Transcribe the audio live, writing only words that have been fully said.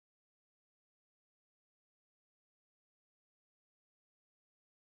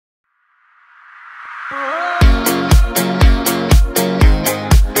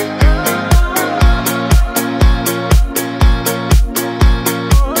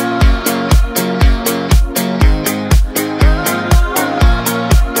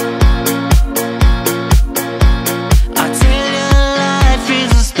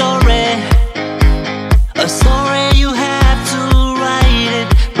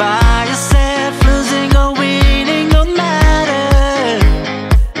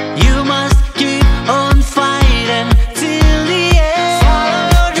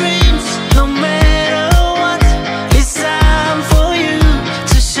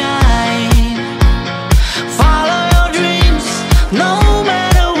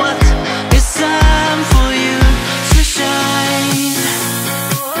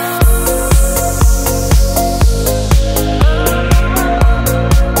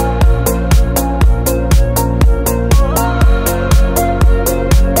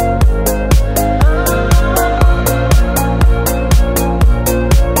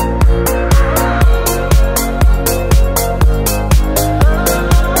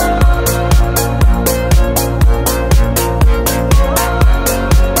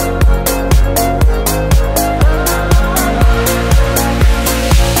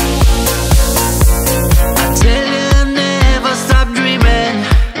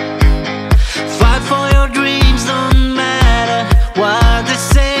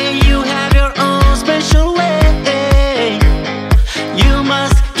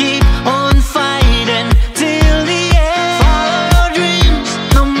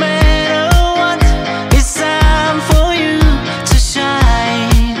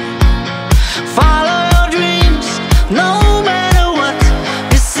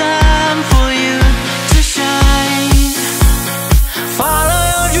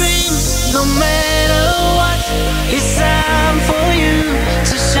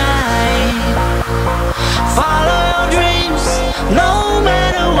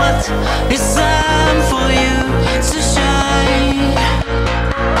It's time for you to shine.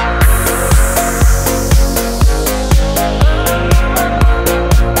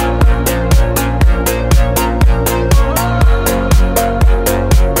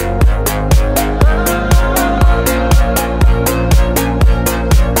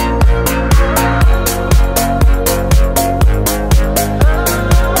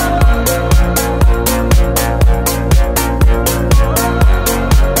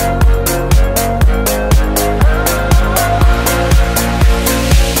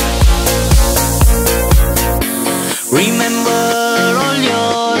 Remember all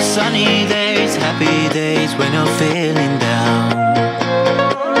your sunny days, happy days when you're feeling down.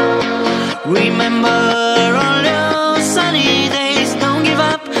 Remember all your sunny days, don't give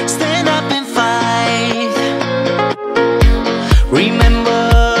up, stand up and fight.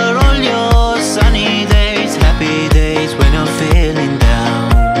 Remember all your sunny days, happy days when you're feeling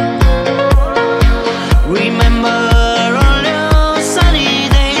down. Remember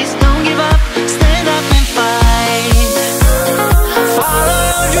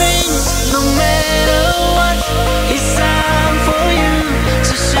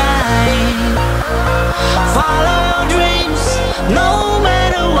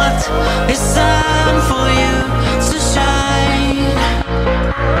it's time for you to shine.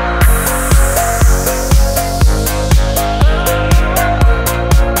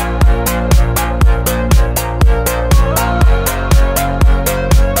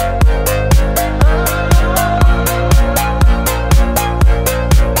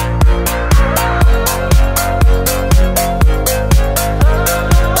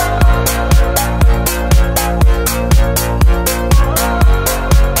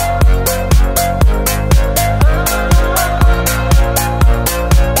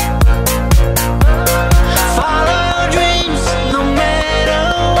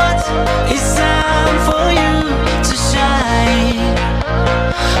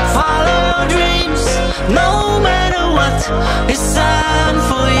 It's time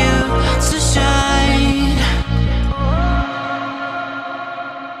for you to shine.